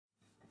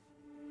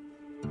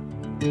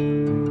Missionary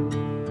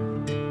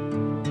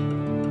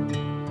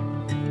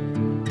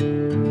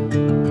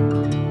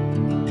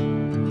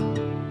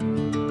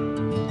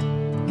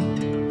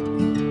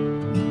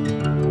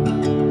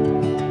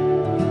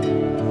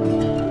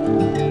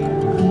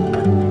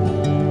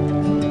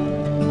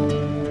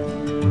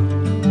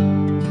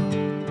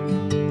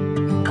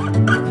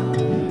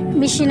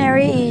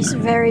is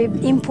very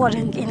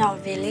important in our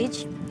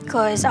village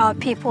because our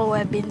people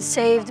have been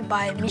saved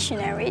by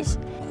missionaries.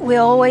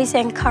 We're always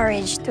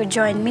encouraged to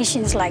join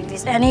missions like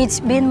this, and it's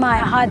been my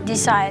heart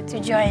desire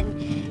to join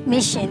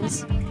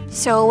missions.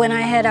 So when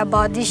I heard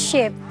about this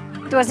ship,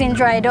 it was in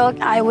dry dock.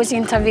 I was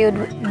interviewed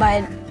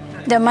by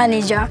the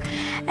manager,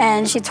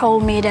 and she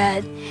told me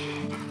that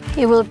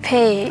he will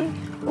pay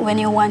when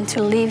you want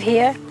to live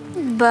here.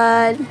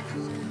 But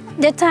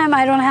that time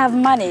I don't have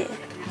money.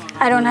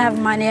 I don't have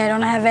money, I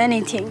don't have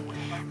anything,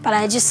 but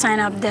I just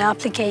signed up the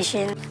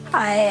application.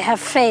 I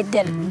have faith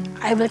that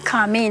I will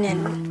come in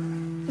and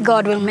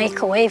God will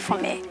make a way for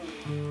me.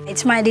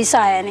 It's my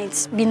desire and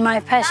it's been my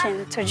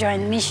passion to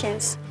join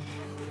missions.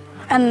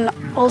 And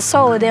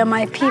also they're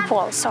my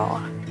people, so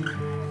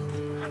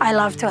I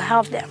love to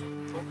help them.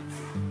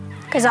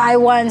 Because I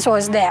once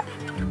was there.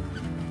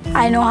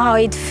 I know how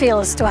it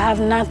feels to have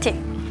nothing,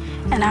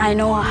 and I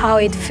know how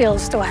it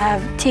feels to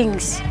have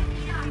things.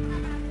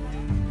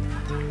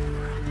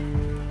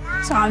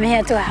 So I'm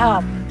here to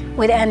help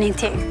with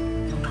anything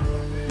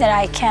that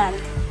I can.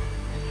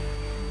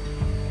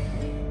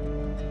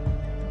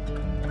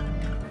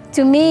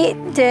 To me,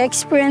 the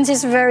experience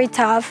is very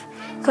tough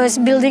because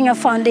building a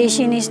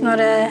foundation is not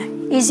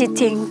an easy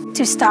thing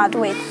to start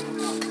with.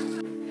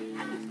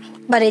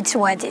 But it's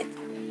worth it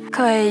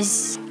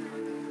because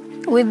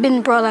we've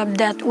been brought up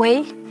that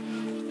way.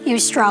 You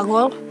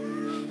struggle,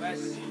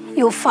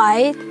 you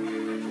fight,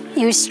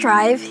 you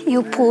strive,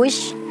 you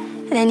push,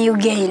 and then you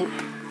gain.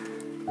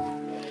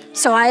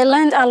 So I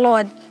learned a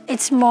lot.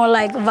 It's more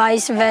like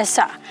vice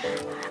versa.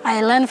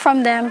 I learn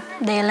from them,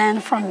 they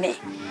learn from me.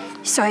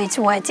 So it's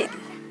worth it.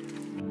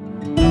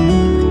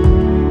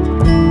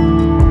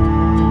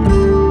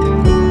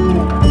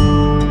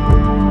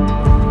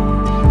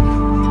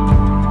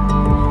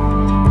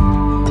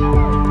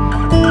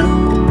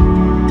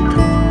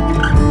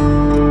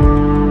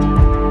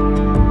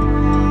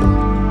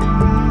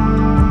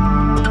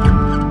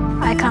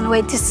 I can't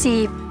wait to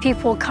see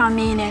people come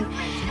in and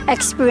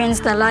experience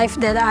the life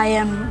that I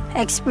am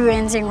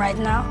experiencing right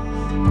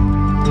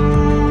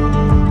now.